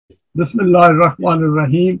Bismillah ar-Rahman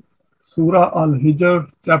ar-Rahim, Surah Al-Hijr,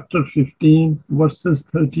 chapter 15, verses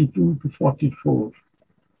 32 to 44.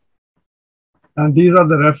 And these are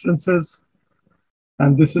the references,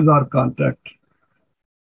 and this is our contact.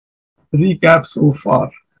 Recap so far.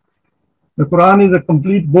 The Quran is a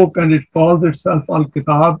complete book and it calls itself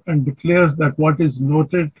Al-Kitab and declares that what is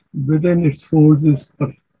noted within its folds is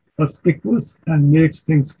perspicuous and makes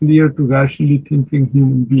things clear to rationally thinking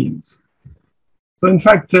human beings. So in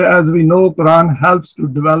fact, as we know, Quran helps to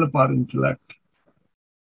develop our intellect.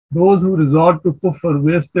 Those who resort to kufr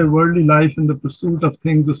waste their worldly life in the pursuit of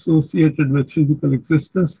things associated with physical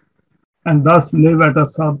existence and thus live at a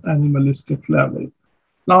sub-animalistic level.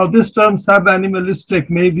 Now, this term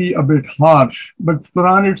sub-animalistic may be a bit harsh, but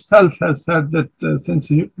Quran itself has said that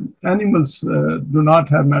since animals do not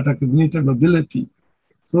have metacognitive ability,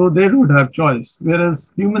 so they don't have choice,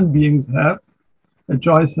 whereas human beings have a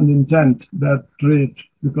choice and intent, that trait,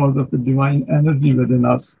 because of the divine energy within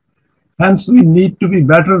us. Hence, we need to be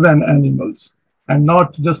better than animals and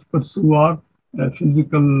not just pursue our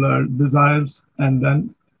physical desires and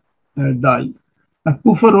then die. And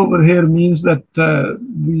kufr over here means that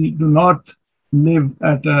we do not live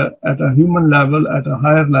at a human level, at a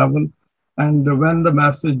higher level. And when the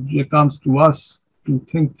message comes to us to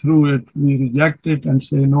think through it, we reject it and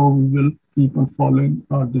say, no, we will keep on following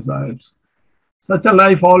our desires. Such a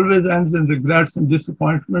life always ends in regrets and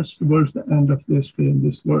disappointments towards the end of their stay in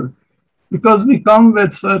this world. Because we come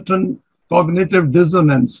with certain cognitive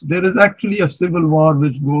dissonance, there is actually a civil war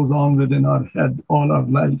which goes on within our head all our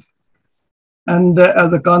life. And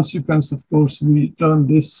as a consequence, of course, we turn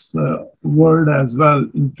this world as well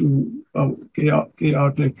into a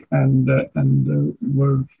chaotic and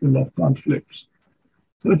world full of conflicts.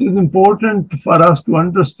 So it is important for us to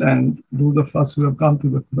understand, those of us who have come to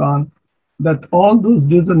the Quran, that all those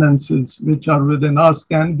dissonances which are within us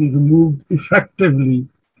can be removed effectively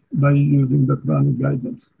by using the Quranic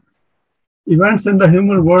guidance. Events in the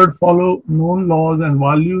human world follow known laws and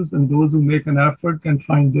values, and those who make an effort can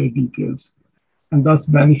find their details and thus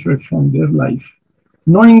benefit from their life.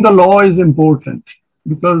 Knowing the law is important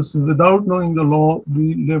because without knowing the law,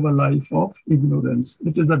 we live a life of ignorance.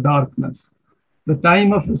 It is a darkness. The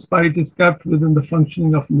time of respite is kept within the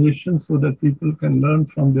functioning of nations so that people can learn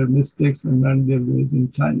from their mistakes and mend their ways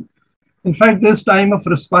in time. In fact, this time of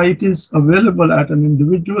respite is available at an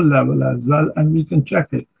individual level as well, and we can check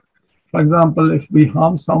it. For example, if we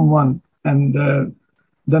harm someone and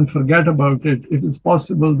then forget about it, it is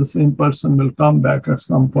possible the same person will come back at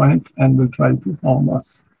some point and will try to harm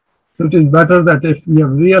us. So it is better that if we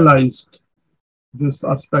have realized this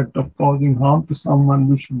aspect of causing harm to someone,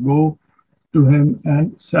 we should go to him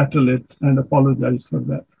and settle it and apologize for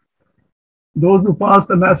that. Those who pass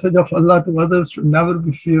the message of Allah to others should never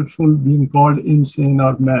be fearful being called insane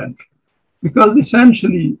or mad. Because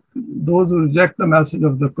essentially, those who reject the message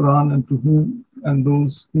of the Quran and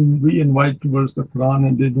those whom we invite towards the Quran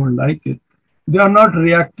and they don't like it, they are not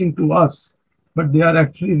reacting to us, but they are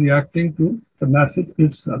actually reacting to the message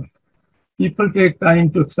itself. People take time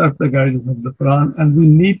to accept the guidance of the Quran, and we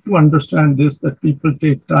need to understand this, that people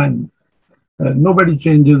take time. Nobody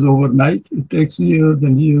changes overnight. It takes years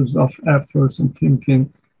and years of efforts and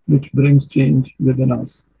thinking, which brings change within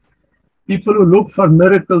us. People who look for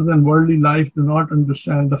miracles in worldly life do not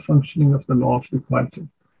understand the functioning of the law of requital.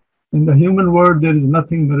 In the human world, there is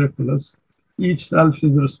nothing miraculous. Each self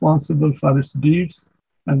is responsible for its deeds,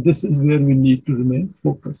 and this is where we need to remain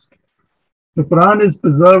focused. The Quran is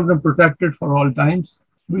preserved and protected for all times.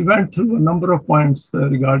 We went through a number of points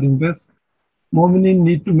regarding this. Mu'minin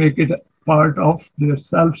need to make it part of their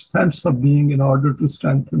self-sense of being in order to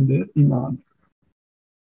strengthen their iman.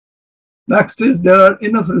 Next is there are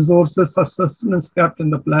enough resources for sustenance kept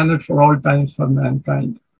in the planet for all times for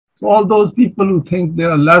mankind. So all those people who think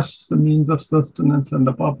there are less means of sustenance and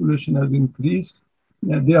the population has increased,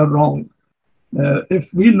 they are wrong.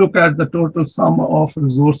 If we look at the total sum of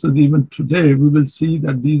resources even today, we will see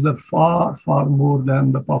that these are far, far more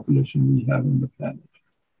than the population we have in the planet.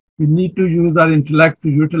 We need to use our intellect to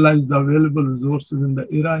utilize the available resources in the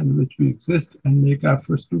era in which we exist and make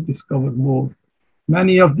efforts to discover more.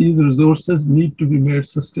 Many of these resources need to be made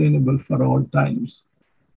sustainable for all times.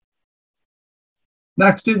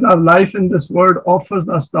 Next is our life in this world offers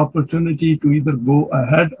us the opportunity to either go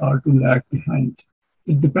ahead or to lag behind.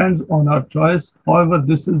 It depends on our choice. However,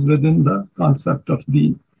 this is within the concept of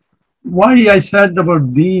Deen. Why I said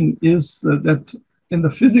about Deen is that in the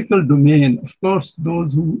physical domain, of course,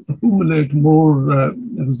 those who accumulate more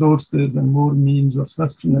resources and more means of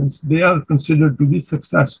sustenance, they are considered to be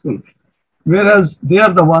successful, whereas they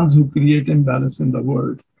are the ones who create imbalance in the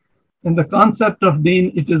world. In the concept of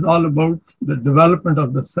Deen, it is all about the development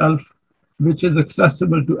of the self, which is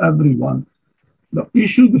accessible to everyone. The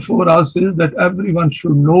issue before us is that everyone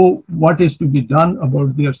should know what is to be done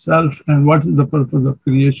about their self and what is the purpose of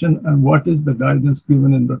creation and what is the guidance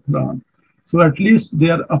given in the Quran. So at least they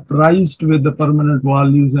are apprised with the permanent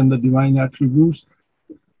values and the divine attributes.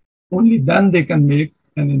 Only then they can make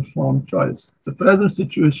an informed choice. The present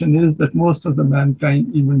situation is that most of the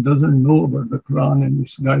mankind even doesn't know about the Quran and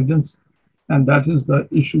its guidance, and that is the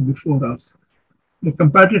issue before us. The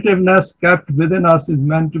competitiveness kept within us is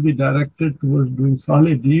meant to be directed towards doing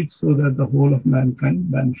solid deeds so that the whole of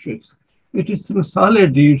mankind benefits. It is through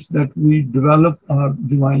solid deeds that we develop our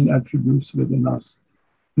divine attributes within us,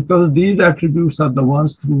 because these attributes are the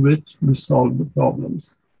ones through which we solve the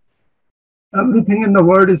problems. Everything in the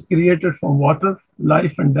world is created from water.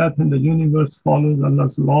 Life and death in the universe follows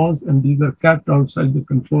Allah's laws, and these are kept outside the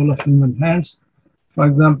control of human hands. For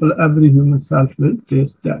example, every human self will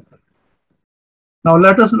taste death. Now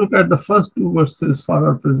let us look at the first two verses for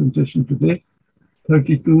our presentation today,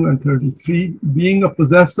 32 and 33. Being a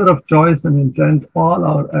possessor of choice and intent, all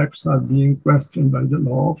our acts are being questioned by the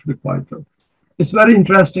law of requital. It's very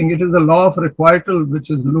interesting. It is the law of requital which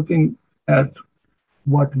is looking at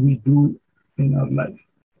what we do in our life.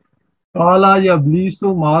 Qala ya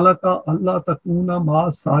Ibleesu malaka Allah takuna ma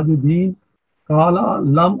sajidin. Qala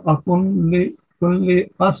lam akun li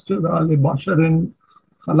kulli asjada li basharin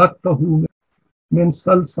khalaqtahu min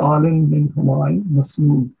salsalin min humain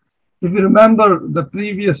masnoon. If you remember the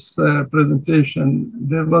previous presentation,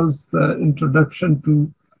 there was the introduction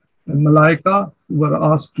to Malaika who were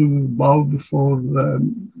asked to bow before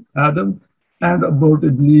Adam, and about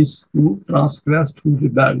Iblees who transgressed, who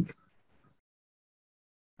rebelled.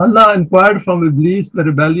 Allah inquired from Iblees the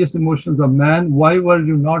rebellious emotions of man. Why were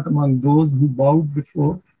you not among those who bowed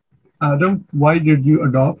before Adam? Why did you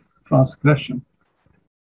adopt transgression?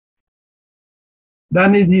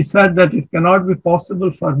 Then he said that it cannot be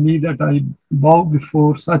possible for me that I bow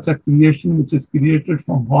before such a creation which is created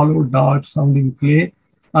from hollow, dark sounding clay,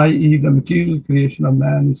 i.e. the material creation of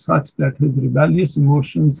man is such that his rebellious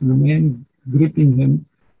emotions remain gripping him.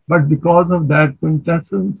 But because of that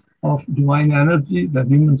quintessence of divine energy, the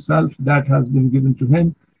human self that has been given to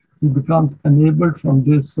him, he becomes enabled from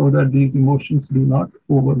this so that these emotions do not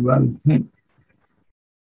overwhelm him.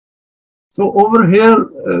 So over here,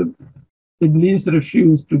 Iblees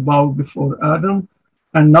refused to bow before Adam,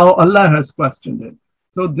 and now Allah has questioned him.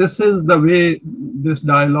 So this is the way this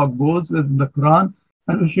dialogue goes with the Quran,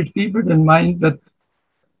 and we should keep it in mind that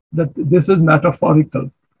this is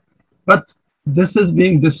metaphorical, but this is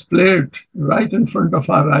being displayed right in front of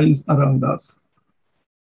our eyes around us.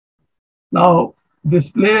 Now,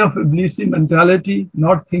 display of Ibleesi mentality,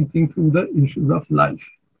 not thinking through the issues of life.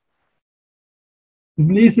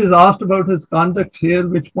 Iblees is asked about his conduct here,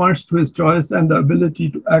 which points to his choice and the ability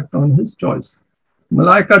to act on his choice.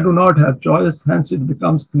 Malaika do not have choice, hence it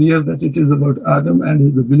becomes clear that it is about Adam and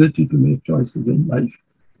his ability to make choices in life.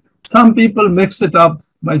 Some people mix it up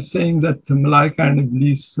by saying that Malaika and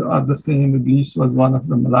Iblees are the same. Iblees was one of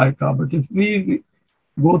the Malaika. But if we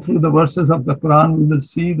go through the verses of the Quran, we will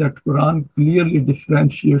see that Quran clearly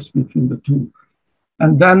differentiates between the two.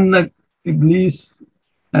 And then Iblees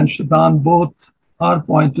and Shaitan both are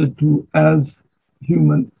pointed to as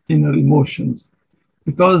human inner emotions,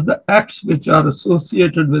 because the acts which are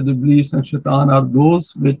associated with Iblees and Shaitan are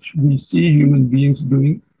those which we see human beings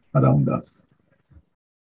doing around us.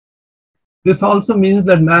 This also means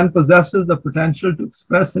that man possesses the potential to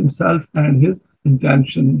express himself and his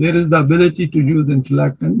intention. There is the ability to use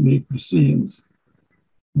intellect and make decisions.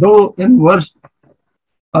 Though in verse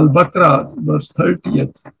Al-Baqarah, verse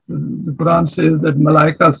 30th, the Quran says that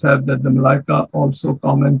Malaika said that the Malaika also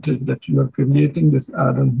commented that you are creating this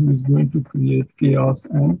Adam who is going to create chaos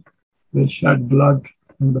and will shed blood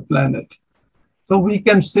on the planet. So we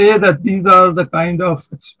can say that these are the kind of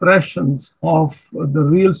expressions of the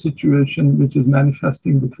real situation which is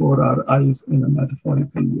manifesting before our eyes in a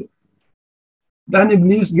metaphorical way. Then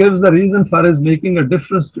Iblees gives the reason for his making a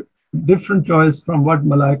different choice from what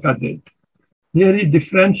Malaika did. Here he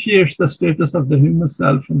differentiates the status of the human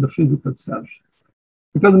self from the physical self.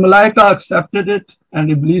 Because Malaika accepted it, and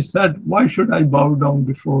Iblees said, why should I bow down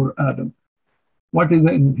before Adam? What is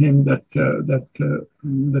in him that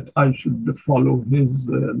I should follow his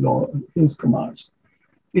law, his commands?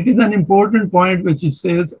 It is an important point which he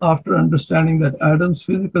says after understanding that Adam's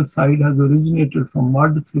physical side has originated from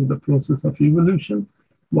mud through the process of evolution,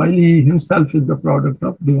 while he himself is the product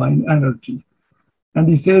of divine energy. And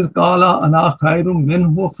he says, Qala ana khairum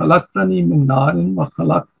minhu khalaqtani min narin wa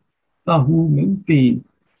khalaqtahu min teen.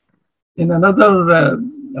 In another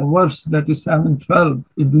verse that is 7:12,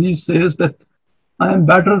 Iblees says that I am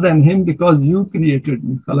better than him because you created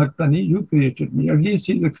me. Khalaqtani, you created me. At least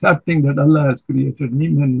he's accepting that Allah has created me,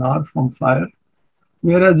 min nar, from fire,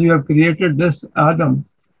 whereas you have created this Adam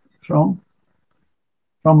from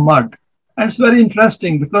mud. And it's very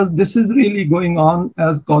interesting because this is really going on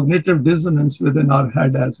as cognitive dissonance within our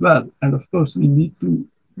head as well. And of course, we need to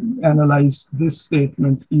analyze this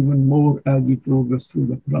statement even more as we progress through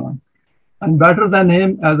the Quran. I'm better than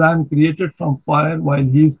him as I'm created from fire while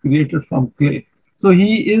he is created from clay. So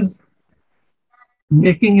he is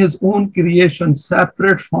making his own creation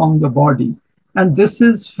separate from the body. And this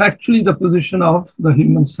is factually the position of the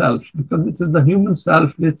human self, because it is the human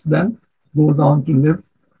self which then goes on to live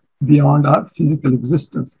beyond our physical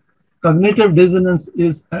existence. Cognitive dissonance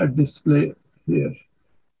is at display here.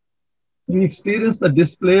 We experience the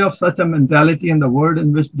display of such a mentality in the world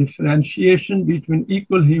in which differentiation between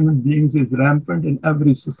equal human beings is rampant in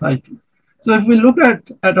every society. So if we look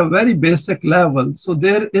at a very basic level, so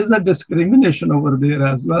there is a discrimination over there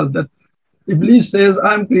as well, that Iblees says,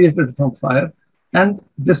 I'm created from fire, and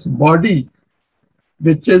this body,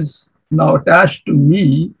 which is now attached to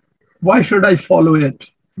me, why should I follow it?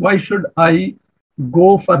 Why should I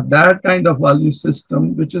go for that kind of value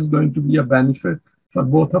system, which is going to be a benefit for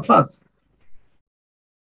both of us?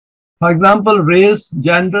 For example, race,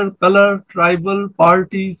 gender, color, tribal,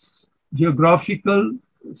 parties, geographical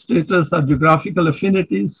status or geographical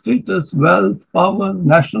affinity, status, wealth, power,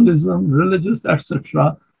 nationalism, religious,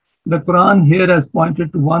 etc. The Quran here has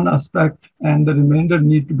pointed to one aspect, and the remainder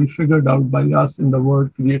need to be figured out by us in the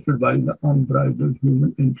world created by the unbridled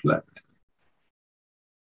human intellect.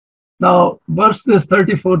 Now, verses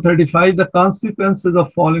 34, 35, the consequences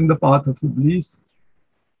of following the path of Iblees.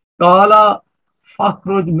 Qala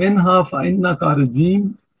fakhruj minha fa innaka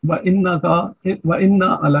rajim wa inna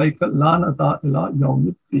alayka lanata ila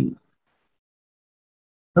yawmiddin.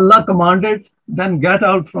 Allah commanded, then get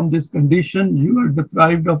out from this condition, you are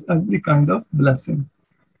deprived of every kind of blessing.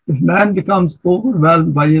 If man becomes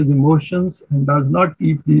overwhelmed by his emotions and does not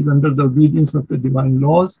keep these under the obedience of the divine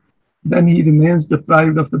laws, then he remains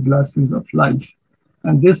deprived of the blessings of life.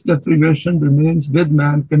 And this deprivation remains with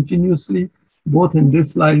man continuously, both in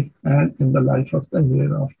this life and in the life of the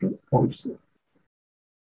hereafter also.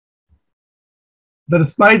 The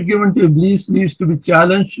respite given to Iblees needs to be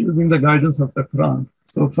challenged using the guidance of the Quran.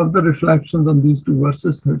 So further reflections on these two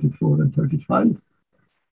verses, 34 and 35.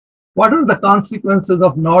 What are the consequences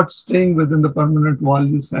of not staying within the permanent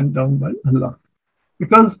values sent down by Allah?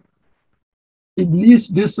 Because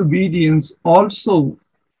Iblees' disobedience also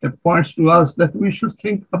points to us that we should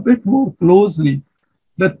think a bit more closely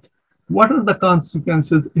that what are the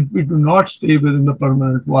consequences if we do not stay within the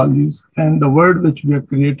permanent values and the world which we have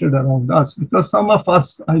created around us? Because some of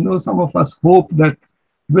us, I know some of us hope that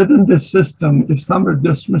within this system, if some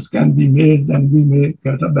adjustments can be made, then we may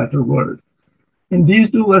get a better world. In these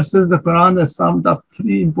two verses, the Quran has summed up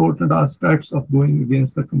three important aspects of going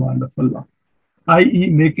against the command of Allah, i.e.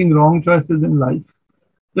 making wrong choices in life.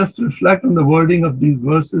 Just to reflect on the wording of these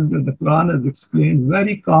verses, where the Quran has explained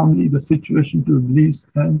very calmly the situation to Iblees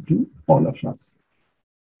and to all of us.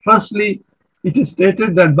 Firstly, it is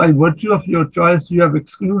stated that by virtue of your choice, you have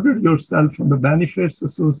excluded yourself from the benefits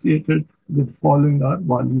associated with following our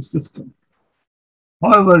value system.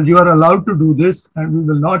 However, you are allowed to do this, and we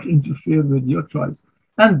will not interfere with your choice.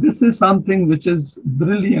 And this is something which is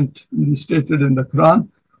brilliantly stated in the Quran,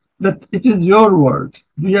 that it is your word.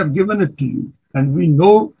 We have given it to you. And we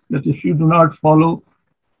know that if you do not follow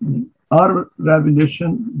our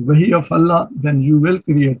revelation, wahi of Allah, then you will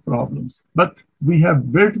create problems. But we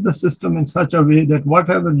have built the system in such a way that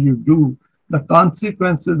whatever you do, the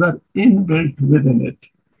consequences are inbuilt within it.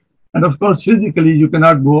 And of course, physically, you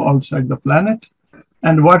cannot go outside the planet.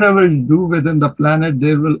 And whatever you do within the planet,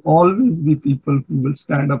 there will always be people who will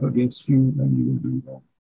stand up against you when you will do wrong.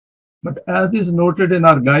 But as is noted in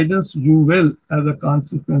our guidance, you will, as a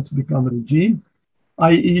consequence, become a regime,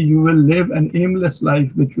 i.e. you will live an aimless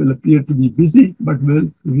life which will appear to be busy, but will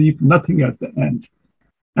reap nothing at the end.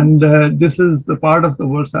 And this is the part of the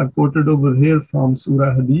verse I've quoted over here from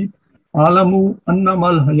Surah Al-Hijr. Alamu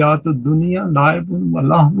annamal hayatud dunya laibun wa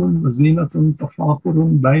lahmun wa zinatun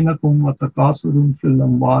tafakurun bainakum wa takasurun fil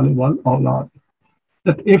amwali wal awlad.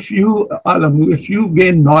 That if you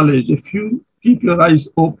gain knowledge, if you keep your eyes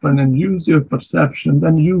open and use your perception,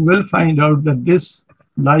 then you will find out that this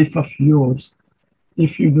life of yours,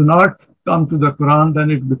 if you do not come to the Quran,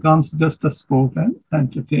 then it becomes just a sport and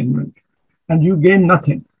entertainment. And you gain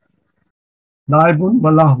nothing. Laibun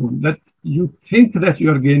walahun, that you think that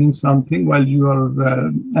you are gaining something while you are,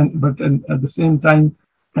 but at the same time,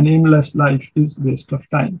 An aimless life is waste of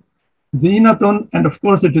time. Zinatun, and of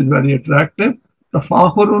course it is very attractive.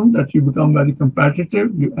 Tafahurun, that you become very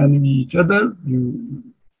competitive, you envy each other, you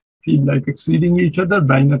feel like exceeding each other,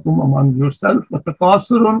 bainakum, among yourself. But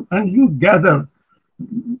takasurun, and you gather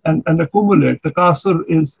and accumulate. Takasur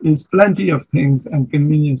is plenty of things and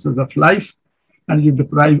conveniences of life, and you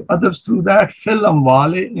deprive others through that. Fil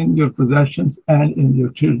amwale, in your possessions and in your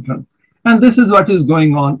children. And this is what is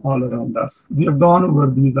going on all around us. We have gone over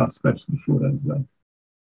these aspects before as well.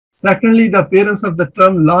 Secondly, the appearance of the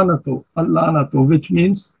term lanato, al-lanato, which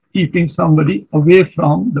means keeping somebody away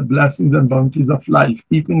from the blessings and bounties of life,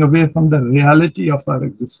 keeping away from the reality of our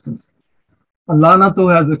existence.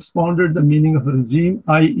 Lanato has expounded the meaning of a regime,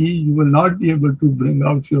 i.e., you will not be able to bring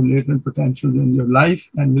out your latent potentials in your life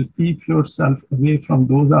and will keep yourself away from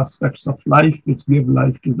those aspects of life which give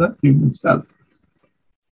life to the human self.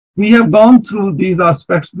 We have gone through these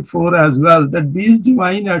aspects before as well, that these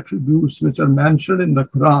divine attributes which are mentioned in the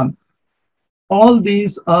Quran, all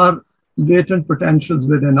these are latent potentials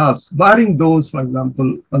within us, barring those, for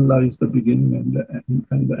example, Allah is the beginning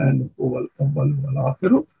and the end of all.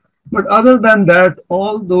 But other than that,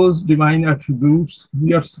 all those divine attributes,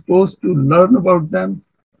 we are supposed to learn about them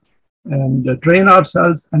and train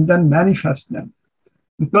ourselves and then manifest them.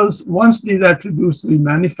 Because once these attributes we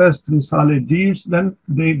manifest through solid deeds, then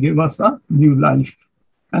they give us a new life.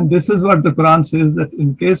 And this is what the Quran says, that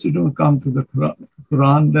in case you don't come to the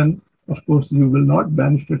Quran, then of course you will not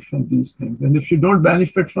benefit from these things. And if you don't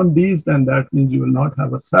benefit from these, then that means you will not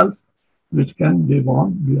have a self which can live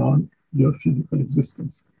on beyond your physical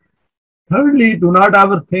existence. Thirdly, do not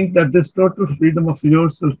ever think that this total freedom of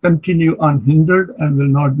yours will continue unhindered and will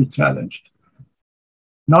not be challenged.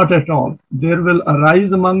 Not at all. There will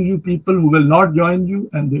arise among you people who will not join you,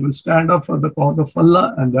 and they will stand up for the cause of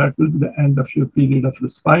Allah, and that will be the end of your period of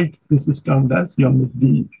respite. This is termed as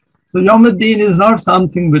Deen. So Deen is not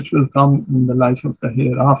something which will come in the life of the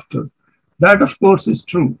hereafter. That, of course, is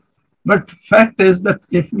true. But fact is that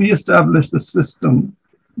if we establish the system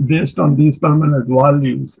based on these permanent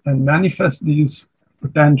values and manifest these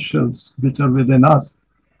potentials which are within us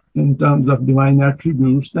in terms of divine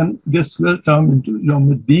attributes, then this will turn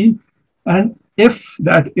into Deen. And if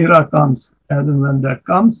that era comes, as and when that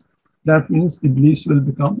comes, that means Iblees will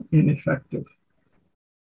become ineffective.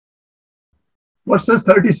 Verses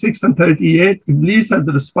 36 and 38, Iblees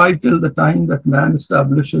has respite till the time that man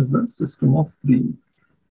establishes the system of Deen.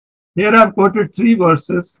 Here I've quoted 3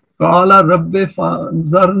 verses. Qala rabbi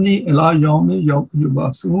fanzarni ila yawmi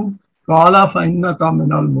yubasun. Qala fa innaka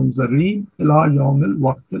minal munzarin ila yawmil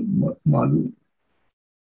waqtil malum.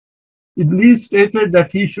 Iblees stated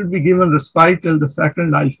that he should be given respite till the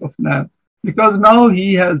second life of man, because now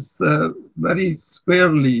he has very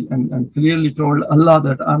squarely and clearly told Allah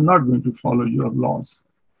that I'm not going to follow your laws.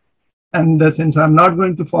 And since I'm not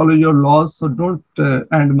going to follow your laws, so don't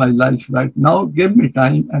end my life right now. Give me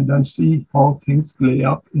time and then see how things play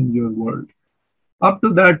out in your world. Up to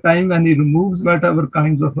that time, when he removes whatever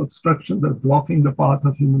kinds of obstructions are blocking the path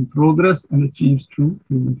of human progress and achieves true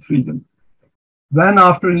human freedom. When,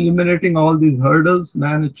 after eliminating all these hurdles,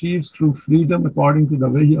 man achieves true freedom according to the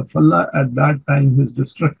way of Allah, at that time his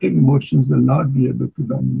destructive emotions will not be able to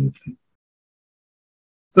dominate him.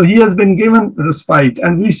 So he has been given respite,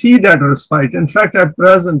 and we see that respite. In fact, at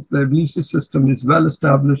present, the Iblees system is well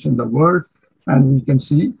established in the world, and we can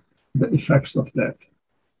see the effects of that.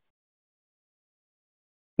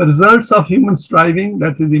 The results of human striving,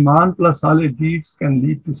 that is Iman plus solid deeds, can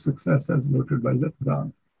lead to success as noted by the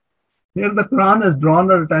Quran. Here the Quran has drawn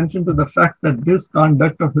our attention to the fact that this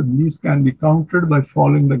conduct of Iblees can be countered by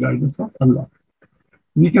following the guidance of Allah.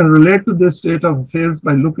 We can relate to this state of affairs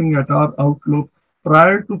by looking at our outlook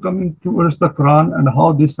prior to coming towards the Quran and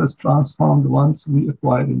how this has transformed once we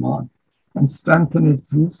acquire Iman and strengthen it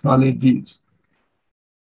through solid deeds.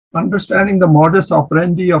 Understanding the modus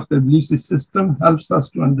operandi of the Iblees system helps us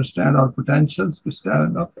to understand our potentials to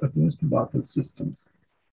stand up against battle systems.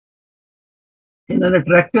 In an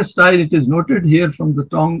attractive style, it is noted here from the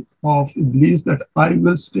tongue of Iblees that I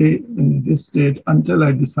will stay in this state until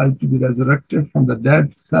I decide to be resurrected from the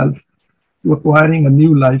dead self to acquiring a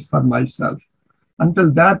new life for myself.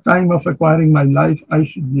 Until that time of acquiring my life, I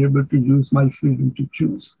should be able to use my freedom to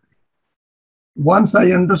choose. Once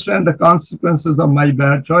I understand the consequences of my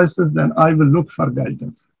bad choices, then I will look for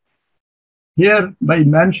guidance. Here, by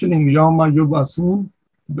mentioning Yawma Yubasun,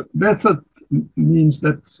 Besat means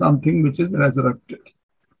that something which is resurrected.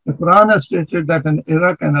 The Quran has stated that an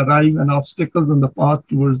era can arrive and obstacles on the path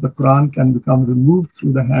towards the Quran can become removed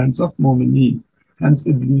through the hands of Mu'mineen. Hence,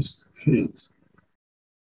 Iblees fails.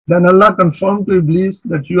 Then Allah confirmed to Iblis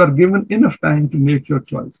that you are given enough time to make your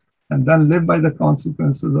choice and then live by the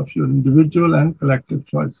consequences of your individual and collective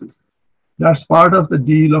choices. That's part of the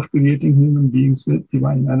deal of creating human beings with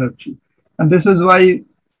divine energy. And this is why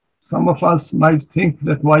some of us might think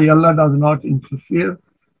that why Allah does not interfere,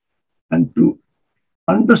 and to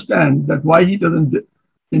understand that why He doesn't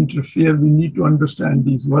interfere, we need to understand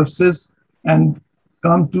these verses and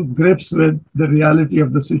come to grips with the reality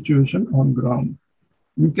of the situation on ground.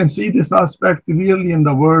 You can see this aspect clearly in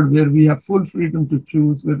the world where we have full freedom to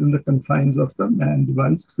choose within the confines of the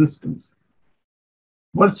man-devised systems.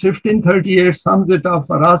 Verse 1538 sums it up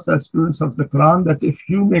for us as students of the Quran that if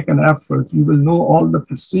you make an effort, you will know all the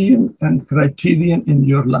procedure and criterion in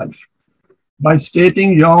your life. By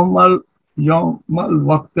stating Yawmal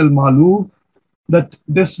Waqtil Malum, that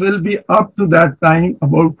this will be up to that time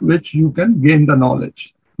about which you can gain the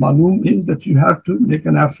knowledge. Malum means that you have to make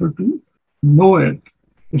an effort to know it.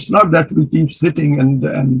 It's not that we keep sitting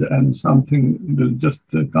and something will just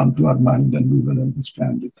come to our mind and we will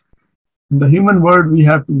understand it. In the human world, we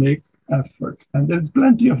have to make effort. And there's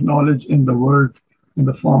plenty of knowledge in the world in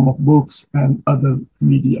the form of books and other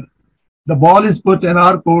media. The ball is put in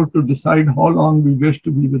our court to decide how long we wish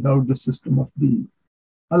to be without the system of Deen.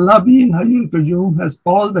 Allah being Hayyul Qayyum has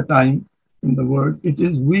all the time in the world. It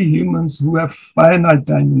is we humans who have finite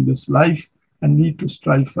time in this life and need to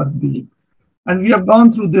strive for Deen. And we have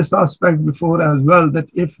gone through this aspect before as well, that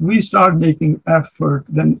if we start making effort,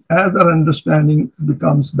 then as our understanding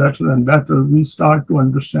becomes better and better, we start to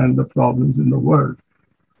understand the problems in the world.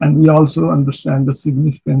 And we also understand the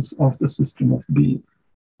significance of the system of Deen.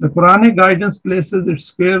 The Quranic guidance places it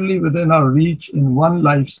squarely within our reach in one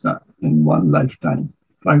lifetime.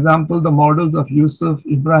 For example, the models of Yusuf,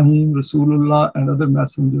 Ibrahim, Rasulullah, and other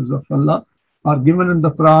messengers of Allah are given in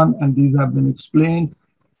the Quran, and these have been explained.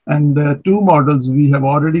 And two models we have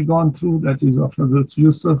already gone through, that is of Hazrat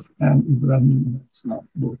Yusuf and Ibrahim,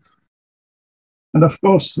 both. And of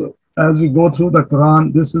course, as we go through the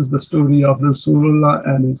Quran, this is the story of Rasulullah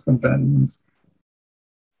and his companions.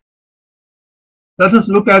 Let us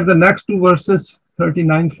look at the next two verses,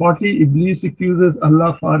 39-40. Iblis accuses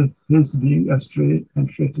Allah for his being astray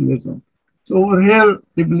and fatalism. So over here,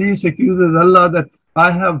 Iblis accuses Allah that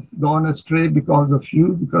I have gone astray because of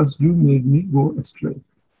you, because you made me go astray.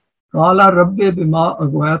 قال رب بما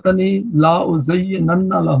أغويتني لا أزينن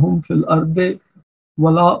لهم في الأرض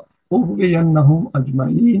ولا أغوينهم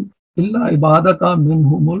أجمعين إلا عبادك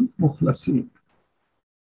منهم المخلصين.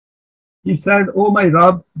 He said, O my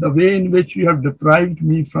Rabb, the way in which you have deprived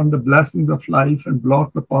me from the blessings of life and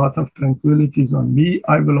blocked the path of tranquilities on me,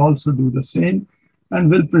 I will also do the same and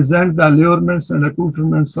will present the allurements and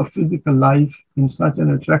accoutrements of physical life in such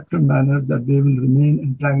an attractive manner that they will remain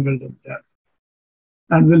entangled in them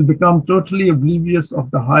and will become totally oblivious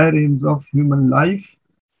of the higher aims of human life.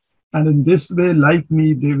 And in this way, like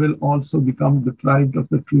me, they will also become deprived of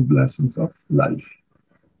the true blessings of life.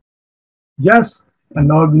 Yes, and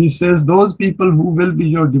now he says, those people who will be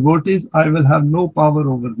your devotees, I will have no power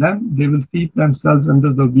over them. They will keep themselves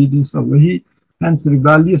under the obedience of Wahi, hence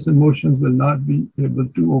rebellious emotions will not be able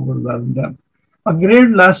to overwhelm them. A great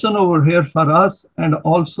lesson over here for us, and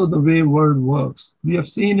also the way world works. We have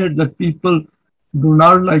seen it that people do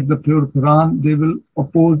not like the pure Quran. They will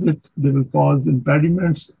oppose it, they will cause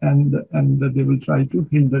impediments, and they will try to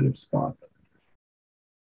hinder its path.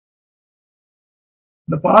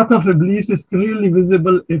 The path of Iblis is clearly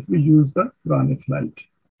visible if we use the Quranic light.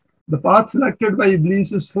 The path selected by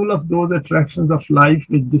Iblis is full of those attractions of life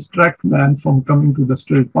which distract man from coming to the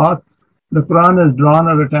straight path. The Quran has drawn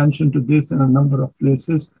our attention to this in a number of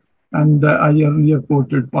places, and I earlier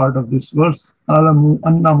quoted part of this verse. Alamu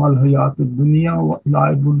annamal hayatud dunya wa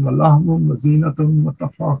la'ibun wa lahmun wa zinatun wa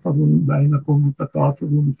tafakharun bainakum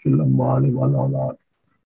takasarun fil amwali wal awlad.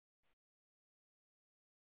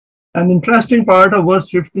 An interesting part of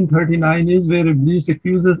verse 1539 is where Iblis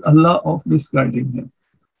accuses Allah of misguiding him.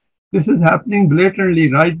 This is happening blatantly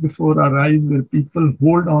right before our eyes, where people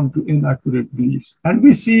hold on to inaccurate beliefs. And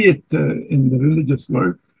we see it in the religious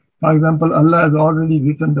world. For example, Allah has already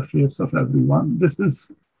written the fates of everyone. This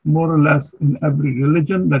is more or less in every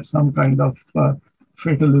religion, that some kind of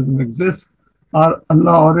fatalism exists. Or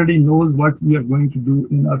Allah already knows what we are going to do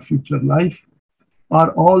in our future life.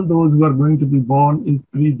 Or all those who are going to be born is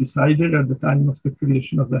pre-decided at the time of the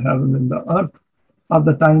creation of the heaven and the earth, or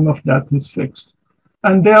the time of death is fixed.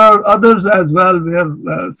 And there are others as well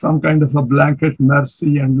where some kind of a blanket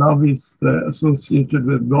mercy and love is associated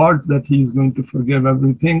with God, that He is going to forgive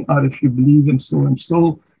everything, or if you believe in so and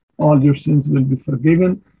so, all your sins will be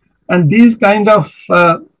forgiven. And these kind of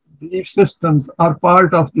belief systems are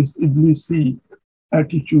part of this Iblisi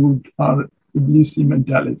attitude or Iblesi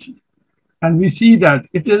mentality. And we see that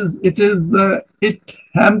it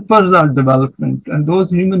hampers our development. And those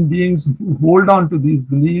human beings who hold on to these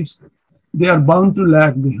beliefs, they are bound to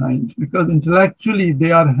lag behind because intellectually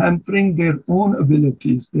they are hampering their own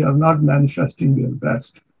abilities. They are not manifesting their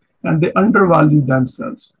best, and they undervalue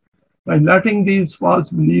themselves. By letting these false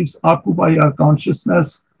beliefs occupy our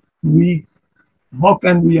consciousness, how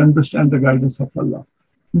can we understand the guidance of Allah?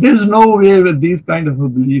 There's no way with these kind of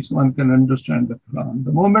beliefs one can understand the Quran.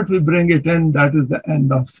 The moment we bring it in, that is the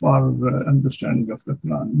end of our understanding of the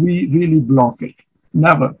Quran. We really block it.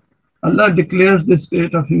 Never. Allah declares this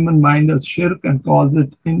state of human mind as shirk and calls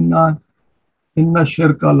it inna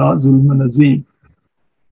shirka la zulmun azim.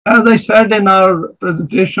 As I said in our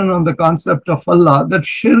presentation on the concept of Allah, that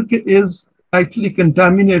shirk is actually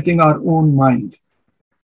contaminating our own mind.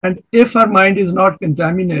 And if our mind is not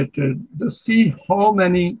contaminated, to see how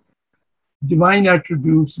many divine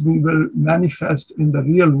attributes we will manifest in the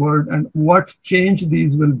real world and what change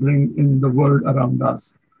these will bring in the world around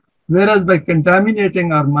us. Whereas by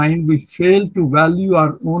contaminating our mind, we fail to value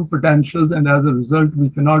our own potentials, and as a result, we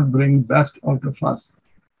cannot bring best out of us.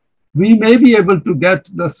 We may be able to get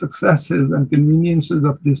the successes and conveniences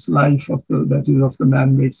of this life, that is of the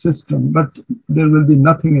man-made system, but there will be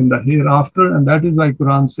nothing in the hereafter, and that is why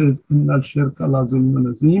Quran says, "Inna shirka la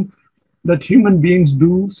zulmun azim," that human beings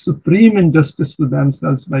do supreme injustice to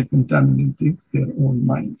themselves by contaminating their own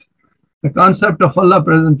mind. The concept of Allah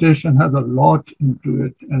presentation has a lot into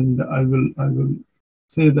it, and I will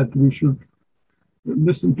say that we should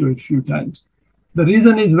listen to it a few times. The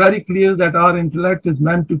reason is very clear that our intellect is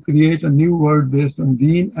meant to create a new world based on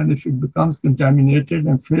Deen, and if it becomes contaminated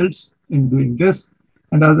and fails in doing this,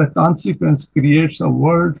 and as a consequence creates a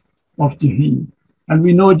world of Jahim. And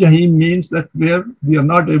we know Jahim means that where we are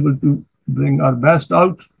not able to bring our best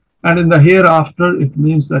out, and in the hereafter, it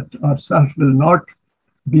means that our self will not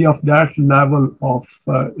be of that level of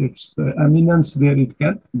its eminence where it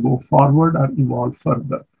can go forward or evolve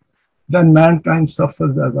further. Then mankind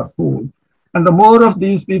suffers as a whole. And the more of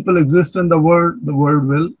these people exist in the world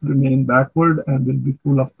will remain backward and will be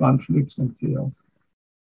full of conflicts and chaos.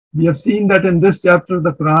 We have seen that in this chapter,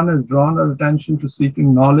 the Quran has drawn our attention to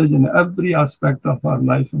seeking knowledge in every aspect of our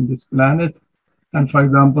life on this planet. And for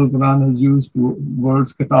example, Quran has used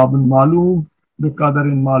words kitabun ma'loom,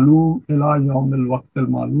 biqadarin ma'loom, ila yawmil waqtil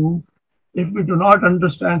ma'loom. If we do not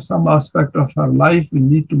understand some aspect of our life, we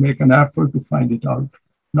need to make an effort to find it out,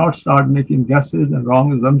 not start making guesses and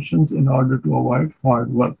wrong assumptions in order to avoid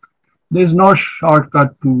hard work. There is no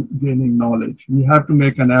shortcut to gaining knowledge. We have to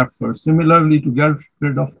make an effort. Similarly, to get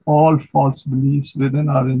rid of all false beliefs within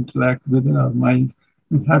our intellect, within our mind,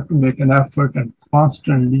 we have to make an effort and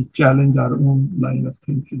constantly challenge our own line of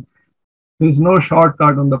thinking. There is no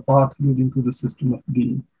shortcut on the path leading to the system of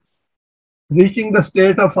Deen. Reaching the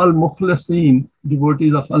state of al-Mukhlasin,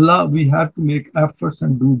 devotees of Allah, we have to make efforts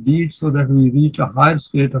and do deeds so that we reach a higher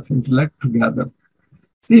state of intellect together.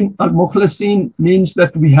 See, al-Mukhlasin means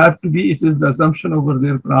that we have to be, it is the assumption over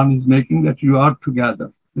there Quran is making that you are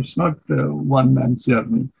together. It's not one man's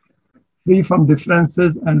journey. Free from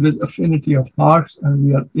differences and with affinity of hearts, and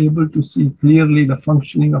we are able to see clearly the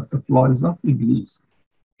functioning of the ploys of Iblees.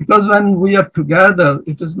 Because when we are together,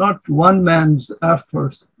 it is not one man's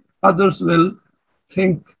efforts. Others will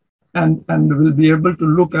think and will be able to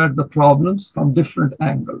look at the problems from different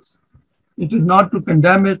angles. It is not to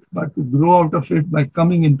condemn it, but to grow out of it by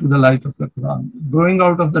coming into the light of the Quran. Growing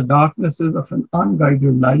out of the darknesses of an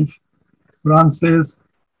unguided life. Quran says,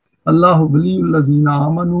 Allahu waliyul lazina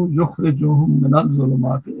amanu yukhrijuhum minal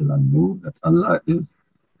zulumati ilan nur, that Allah is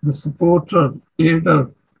the supporter, aider,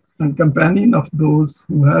 and companion of those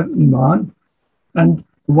who have Iman. And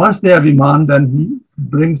once they have Iman, then He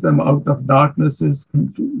brings them out of darknesses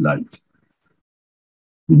into light.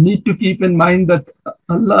 We need to keep in mind that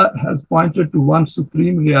Allah has pointed to one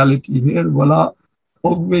supreme reality here, wala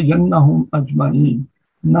ughwiyannahum ajma'in.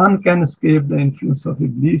 None can escape the influence of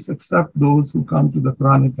Iblis except those who come to the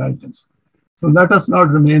Quranic guidance. So let us not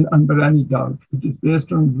remain under any doubt. It is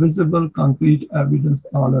based on visible, concrete evidence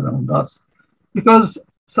all around us. Because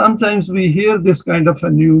sometimes we hear this kind of a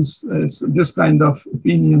news, this kind of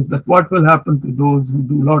opinions that what will happen to those who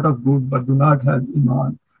do a lot of good but do not have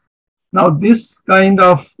Iman. Now, this kind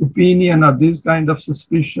of opinion or these kind of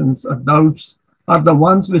suspicions or doubts are the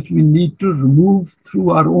ones which we need to remove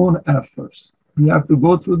through our own efforts. We have to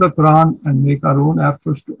go through the Quran and make our own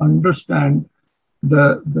efforts to understand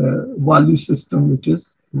the value system which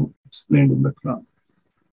is explained in the Quran.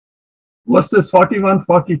 Verses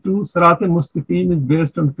 41-42, Sirat al-Mustaqim is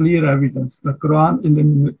based on clear evidence. The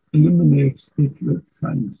Quran illuminates it with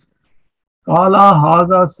science. Qala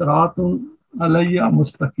hadha siratun alayya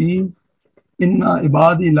mustaqim. Inna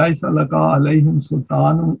ibadi laysa laka alayhim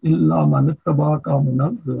sultanun illa man ittaba'aka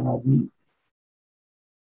minal ghawin.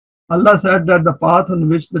 Allah said that the path on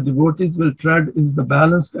which the devotees will tread is the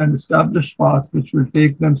balanced and established path which will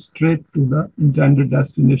take them straight to the intended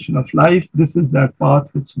destination of life. This is that path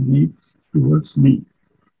which leads towards me.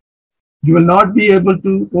 You will not be able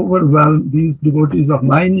to overwhelm these devotees of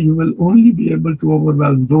mine. You will only be able to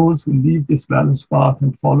overwhelm those who leave this balanced path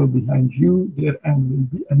and follow behind you. Their end will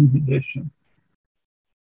be annihilation.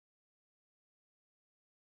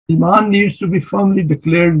 Iman needs to be firmly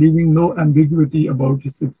declared, leaving no ambiguity about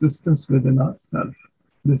its existence within ourselves.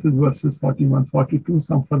 This is verses 41, 42.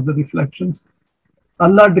 Some further reflections.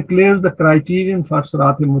 Allah declares the criterion for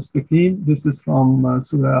Surat al-Mustaqim. This is from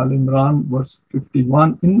Surah Al-Imran, verse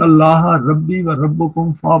 51. Inna Allaha Rabbi wa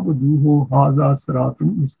Rabbukum fa'buduhu haza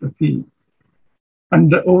Siratum Mustaqim.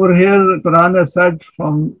 And over here, the Quran has said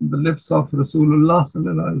from the lips of Rasulullah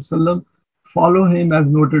sallallahu alaihi wasallam, follow him as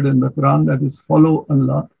noted in the Quran, that is, follow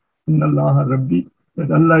Allah. Inna Allaha Rabbi,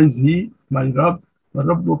 that Allah is He, my Rabb, wa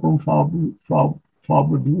Rabbukum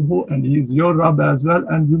fa'buduhu, and He is your Rabb as well,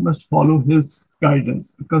 and you must follow His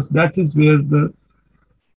guidance, because that is where the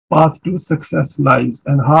path to success lies.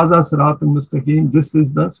 And Haza Siratul Mustaqim, this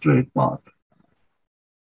is the straight path.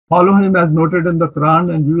 Follow him as noted in the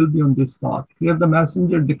Quran and you will be on this path. Here the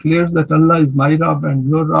messenger declares that Allah is my Rabb and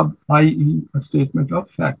your Rabb, i.e. a statement of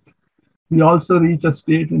fact. We also reach a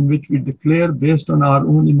state in which we declare based on our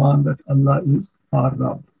own iman that Allah is our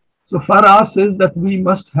Rabb. So for us is that we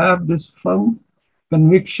must have this firm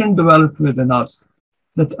conviction developed within us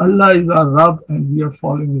that Allah is our Rabb and we are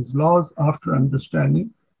following His laws after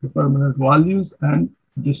understanding the permanent values and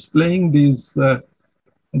displaying these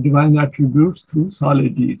divine attributes through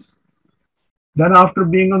solid deeds. Then after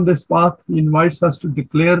being on this path, He invites us to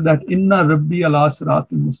declare that Inna Rabbi ala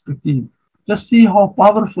Siratul Mustaqim. Just see how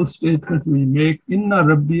powerful statement we make, Inna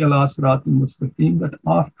Rabbi ala Siratul Mustaqim, that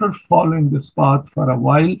after following this path for a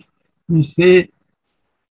while, we say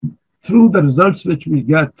through the results which we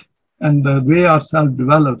get and the way ourselves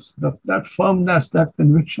develops, that firmness, that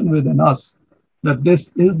conviction within us, that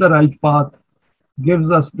this is the right path,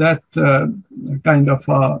 gives us that kind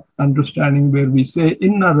of understanding where we say,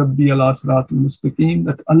 Inna Rabbi ala Siratul Mustaqim,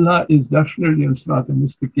 that Allah is definitely on Siratul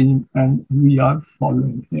Mustaqim and we are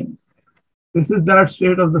following Him. This is that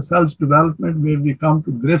state of the self-development where we come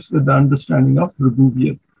to grips with the understanding of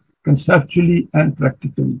Rububiyyat, conceptually and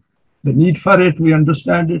practically. The need for it, we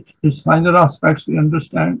understand it, its finer aspects we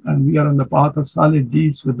understand, and we are on the path of solid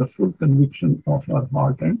deeds with the full conviction of our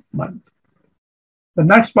heart and mind. The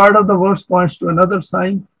next part of the verse points to another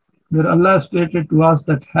sign where Allah stated to us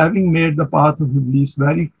that having made the path of Iblees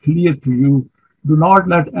very clear to you, do not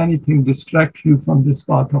let anything distract you from this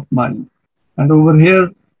path of mine. And over here,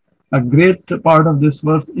 a great part of this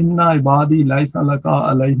verse, Inna ibadi laysa laka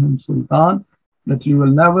alayhim sultan, that you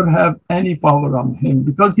will never have any power on him,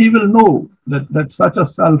 because he will know that such a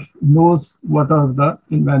self knows what are the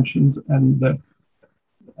inventions and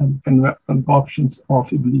concoctions of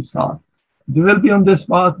Iblees are. They will be on this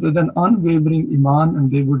path with an unwavering iman, and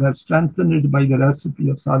they would have strengthened it by the recipe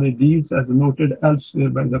of solid deeds as noted elsewhere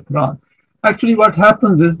by the Quran. Actually, what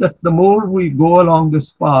happens is that the more we go along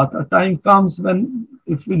this path, a time comes when,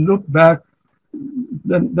 if we look back,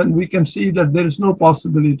 then we can see that there is no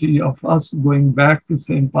possibility of us going back to the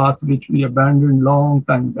same path which we abandoned long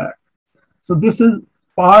time back. So this is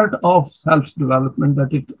part of self-development,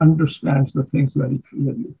 that it understands the things very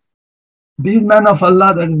clearly. These men of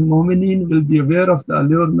Allah, that is Mu'mineen, will be aware of the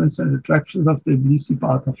allurements and attractions of the Iblisi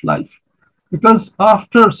path of life. Because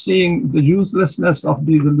after seeing the uselessness of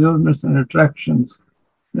these allurements and attractions,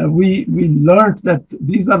 we learned that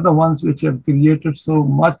these are the ones which have created so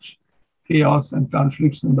much chaos and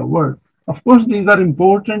conflicts in the world. Of course, these are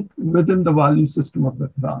important within the value system of the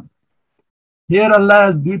Quran. Here Allah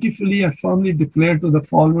has beautifully and firmly declared to the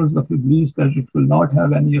followers of Iblees that it will not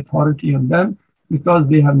have any authority on them, because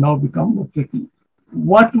they have now become muttaqi.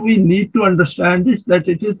 What we need to understand is that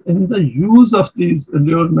it is in the use of these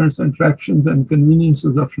allurements, attractions, and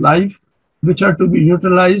conveniences of life which are to be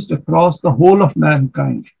utilized across the whole of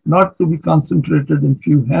mankind, not to be concentrated in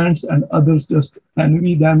few hands and others just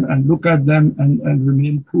envy them and look at them and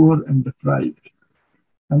remain poor and deprived.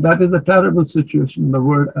 And that is a terrible situation in the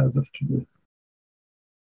world as of today.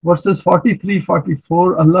 Verses 43,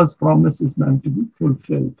 44, Allah's promise is meant to be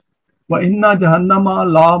fulfilled. وَإِنَّ جَهَنَّمَ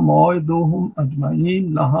لَا مَوْعِدُهُمْ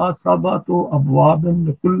أَجْمَعِينَ لَهَا سَبْعَةُ أَبْوَابٍ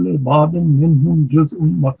لِكُلِّ بَابٍ مِنْهُمْ جُزْءٌ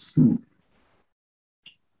مَقْسُومٌ.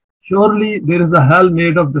 Surely there is a hell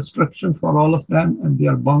made of destruction for all of them, and they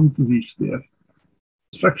are bound to reach there.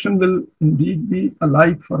 Destruction will indeed be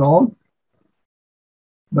alike for all,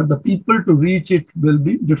 but the people to reach it will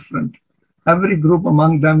be different. Every group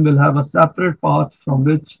among them will have a separate path from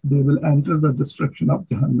which they will enter the destruction of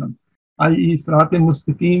Jahannam, i.e. Sirat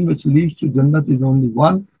al-Mustaqim, which leads to Jannat, is only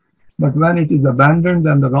one, but when it is abandoned,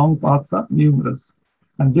 then the wrong paths are numerous,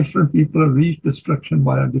 and different people reach destruction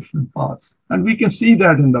via different paths. And we can see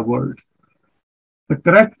that in the world. The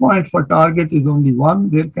correct point for target is only one.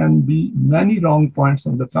 There can be many wrong points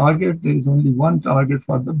on the target. There is only one target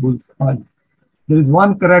for the bull's eye. There is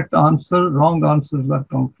one correct answer. Wrong answers are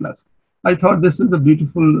countless. I thought this is a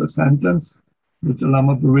beautiful sentence which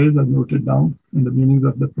Allama Pervez has noted down in the meanings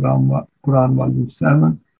of the Quran volume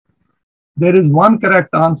 7. There is one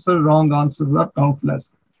correct answer. Wrong answers are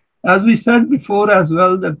countless. As we said before as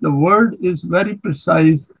well, that the word is very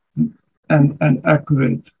precise and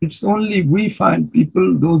accurate. It's only we find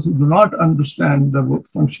people, those who do not understand the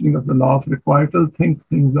functioning of the law of requital, think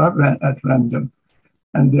things are at random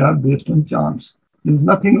and they are based on chance. There's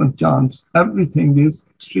nothing on chance. Everything is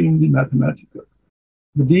extremely mathematical.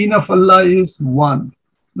 The Deen of Allah is one.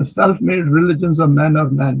 The self-made religions of men are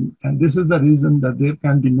many, and this is the reason that there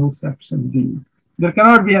can be no sects in Deen. There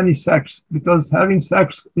cannot be any sects, because having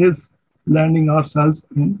sects is landing ourselves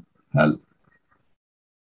in hell.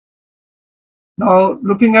 Now,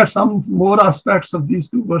 looking at some more aspects of these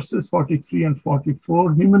two verses, 43 and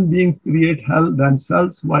 44, human beings create hell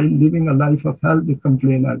themselves. While living a life of hell, they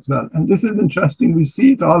complain as well. And this is interesting. We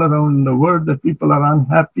see it all around in the world that people are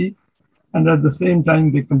unhappy, and at the same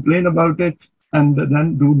time, they complain about it and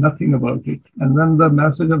then do nothing about it. And when the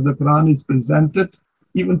message of the Quran is presented,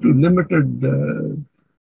 even to limited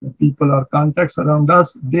people or contexts around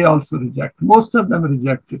us, they also reject. Most of them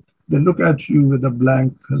reject it. They look at you with a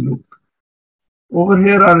blank look. Over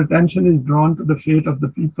here, our attention is drawn to the fate of the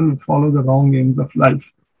people who follow the wrong aims of life.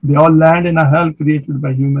 They all land in a hell created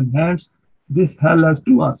by human hands. This hell has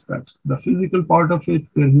two aspects. The physical part of it,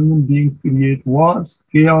 where human beings create wars,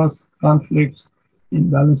 chaos, conflicts,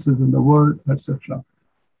 imbalances in the world, etc.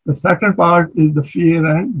 The second part is the fear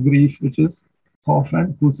and grief, which is khawf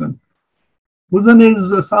and huzn. Huzn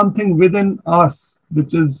is something within us,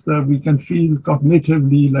 which is we can feel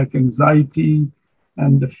cognitively, like anxiety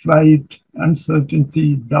and fright,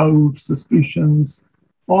 uncertainty, doubt, suspicions.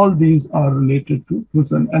 All these are related to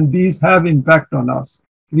huzn, and these have impact on us,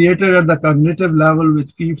 created at the cognitive level,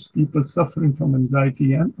 which keeps people suffering from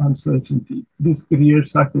anxiety and uncertainty. This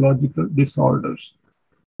creates psychological disorders.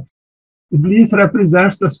 Iblees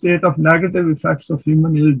represents the state of negative effects of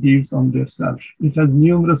human ill deeds on their self. It has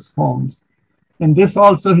numerous forms. In this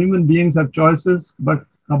also, human beings have choices, but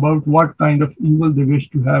about what kind of evil they wish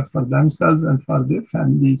to have for themselves and for their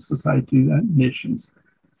families, societies, and nations.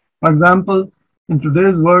 For example, in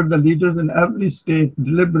today's world, the leaders in every state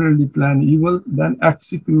deliberately plan evil, then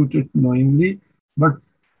execute it knowingly, but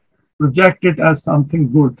project it as something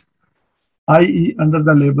good, i.e. under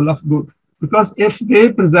the label of good. Because if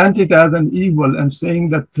they present it as an evil and saying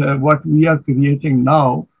that what we are creating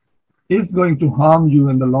now is going to harm you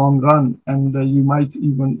in the long run, and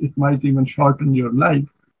it might even shorten your life,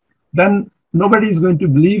 then nobody is going to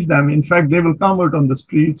believe them. In fact, they will come out on the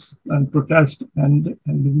streets and protest and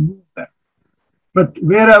remove them. But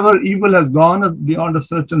wherever evil has gone beyond a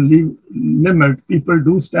certain limit, people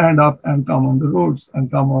do stand up and come on the roads and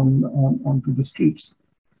come onto the streets.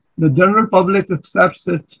 The general public accepts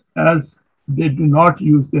it as they do not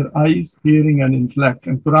use their eyes, hearing, and intellect.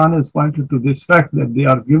 And Quran has pointed to this fact that they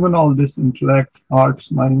are given all this intellect,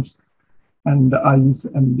 hearts, minds, and eyes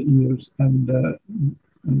and ears and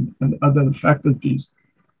other faculties,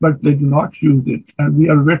 but they do not use it. And we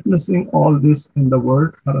are witnessing all this in the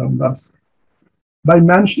world around us. By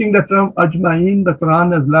mentioning the term ajma'in, the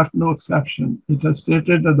Quran has left no exception. It has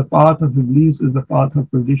stated that the path of Iblees is the path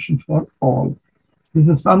of perdition for all. This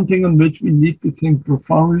is something on which we need to think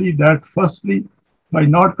profoundly, that firstly, by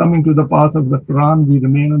not coming to the path of the Quran, we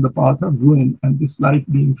remain on the path of ruin, and this life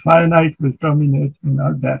being finite will terminate in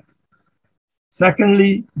our death.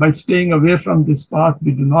 Secondly, by staying away from this path,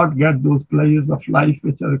 we do not get those pleasures of life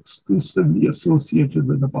which are exclusively associated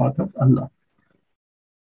with the path of Allah.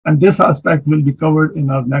 And this aspect will be covered in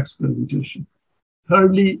our next presentation.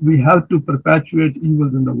 Thirdly, we help to perpetuate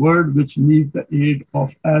evils in the world, which need the aid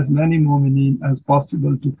of as many mu'mineen as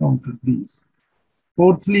possible to counter these.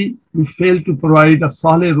 Fourthly, we fail to provide a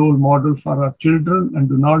solid role model for our children and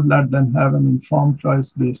do not let them have an informed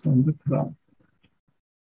choice based on the Quran.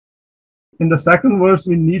 In the second verse,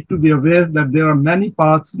 we need to be aware that there are many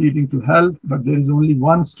paths leading to hell, but there is only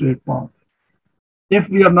one straight path. If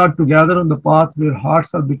we are not together on the path where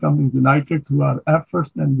hearts are becoming united through our efforts,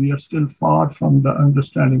 then we are still far from the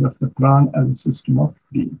understanding of the Quran as a system of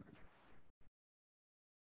Deen.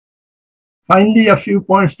 Finally, a few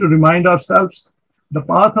points to remind ourselves. The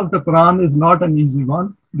path of the Quran is not an easy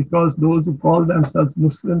one because those who call themselves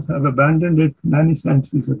Muslims have abandoned it many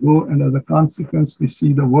centuries ago, and as a consequence, we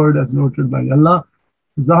see the word as noted by Allah,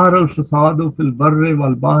 Zahar al-Fasadu fil barri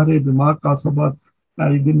wal bahri bima kasabat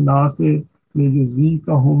aydin nase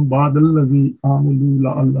liyuzikahum ba'dallazi amilu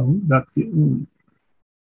la'allahum yarji'un.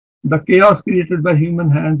 The chaos created by human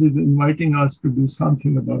hands is inviting us to do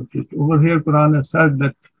something about it. Over here, Quran has said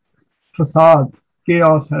that fasad,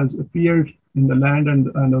 chaos has appeared in the land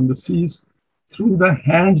and on the seas through the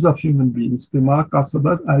hands of human beings. Bima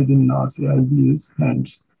kasabat aydin nas, aidi is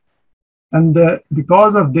hands. And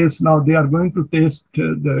because of this, now they are going to taste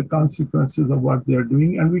the consequences of what they are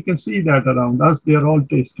doing. And we can see that around us. They are all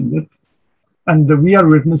tasting it. And we are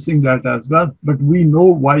witnessing that as well. But we know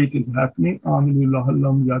why it is happening.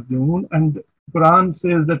 And Quran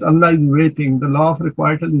says that Allah is waiting. The law of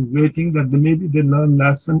requital is waiting that maybe they learn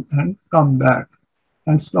lesson and come back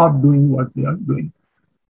and stop doing what they are doing.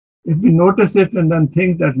 If we notice it and then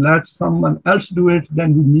think that let someone else do it,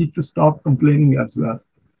 then we need to stop complaining as well.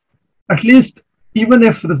 At least, even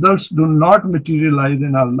if results do not materialize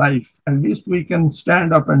in our life, at least we can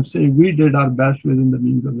stand up and say we did our best within the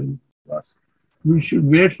means available to us. We should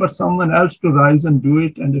wait for someone else to rise and do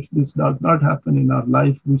it. And if this does not happen in our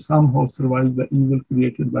life, we somehow survive the evil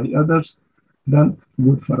created by others, then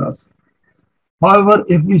good for us. However,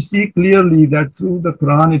 if we see clearly that through the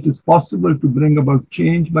Quran it is possible to bring about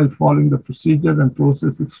change by following the procedure and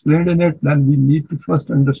process explained in it, then we need to first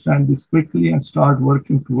understand this quickly and start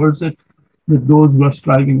working towards it with those who are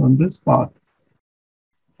striving on this path.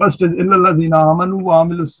 First is illallazina amanu wa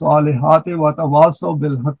amilus salihati wa tawasaw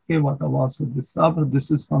bil haqqi wa tawasaw bis sabr. This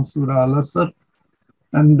is from Surah Al-Hijr.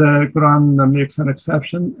 And the Quran makes an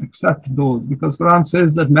exception, except those, because Quran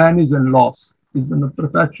says that man is in loss, is in a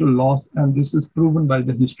perpetual loss, and this is proven by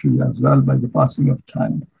the history as well, by the passing of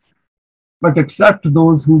time. But except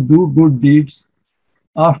those who do good deeds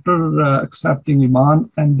after accepting Iman,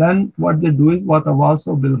 and then what they do is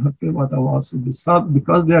watawasaw bil haqqi watawasaw bis sabr,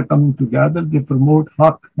 because they are coming together, they promote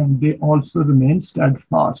haqq and they also remain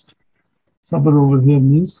steadfast. Sabr over here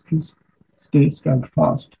means to stay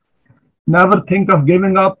steadfast. Never think of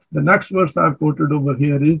giving up. The next verse I've quoted over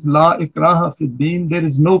here is La ikraha fi deen. There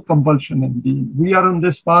is no compulsion in deen. We are on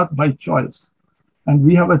this path by choice, and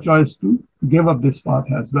we have a choice to give up this path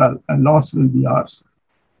as well, and loss will be ours.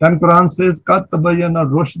 Then Quran says, Qad tabayyana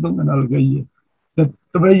rushdu min al-ghayy. The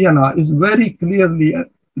tabayyana is very clearly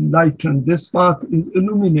enlightened. This path is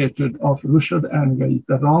illuminated of rushd and ghayy.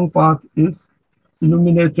 The wrong path is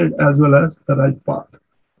illuminated as well as the right path.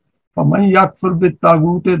 فَمَنْ يَكْفُرْ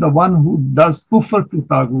بِالطَّاغُوتِ, the one who does kufr to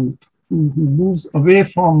taghut, who moves away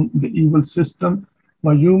from the evil system,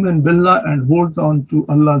 وَيُؤْمِنْ بِاللَّهِ, and holds on to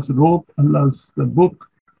Allah's rope, Allah's book,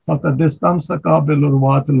 فَقَدْ اسْتَمْسَكَ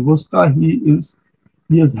بِالْعُرْوَةِ الْوُثْقَى,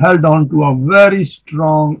 he is held on to a very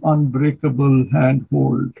strong, unbreakable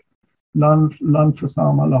handhold, لَنْ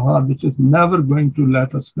فِصَامَ لَهَا, which is never going to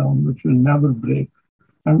let us down, which will never break.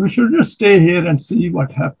 And we should just stay here and see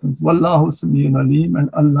what happens. Wallahu Sami'un Alim, and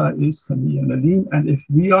Allah is Sami'un Alim. And if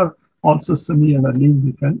we are also Sami'un Alim,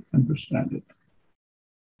 we can understand it.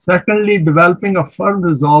 Secondly, developing a firm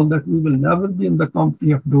resolve that we will never be in the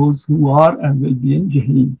company of those who are and will be in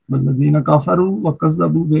Jahim. وَالَّذِينَ كَفَرُوا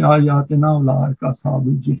وَكَذَّبُوا بِآيَاتِنَا أُولَٰئِكَ أَصْحَابُ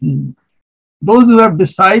الْجَحِيمِ. Those who have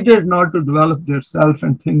decided not to develop their self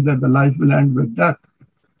and think that the life will end with death,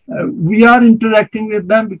 we are interacting with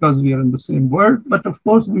them because we are in the same world, but of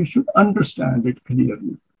course we should understand it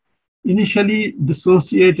clearly. Initially,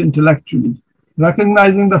 dissociate intellectually.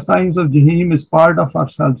 Recognizing the signs of Jahim is part of our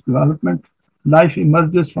self-development. Life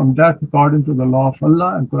emerges from death according to the law of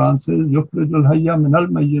Allah, and Quran says, يُخْرِجُ الْحَيَّ مِنَ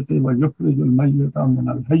الْمَيِّتِ وَيُخْرِجُ الْمَيِّتَ مِنَ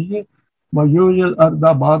الْحَيِّ وَيُحْيِي الْأَرْضَ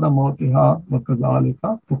بَعْدَ مَوْتِهَا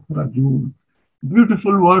وَكَذَلِكَ تُخْرَجُونَ.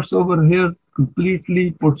 Beautiful verse over here,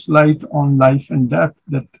 completely puts light on life and death,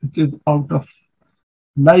 that it is out of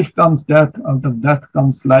life comes death, out of death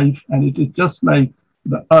comes life, and it is just like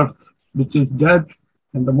the earth, which is dead,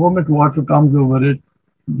 and the moment water comes over it,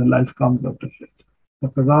 the life comes out of it.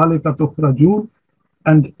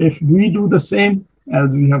 And if we do the same, as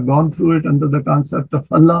we have gone through it under the concept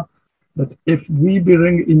of Allah, that if we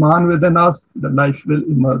bring Iman within us, the life will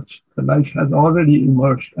emerge. The life has already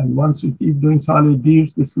emerged. And once we keep doing solid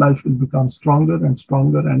deeds, this life will become stronger and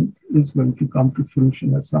stronger and is going to come to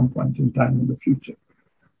fruition at some point in time in the future.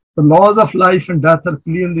 The laws of life and death are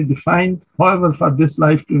clearly defined. However, for this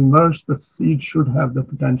life to emerge, the seed should have the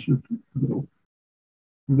potential to grow.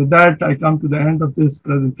 With that, I come to the end of this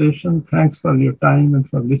presentation. Thanks for your time and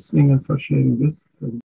for listening and for sharing this.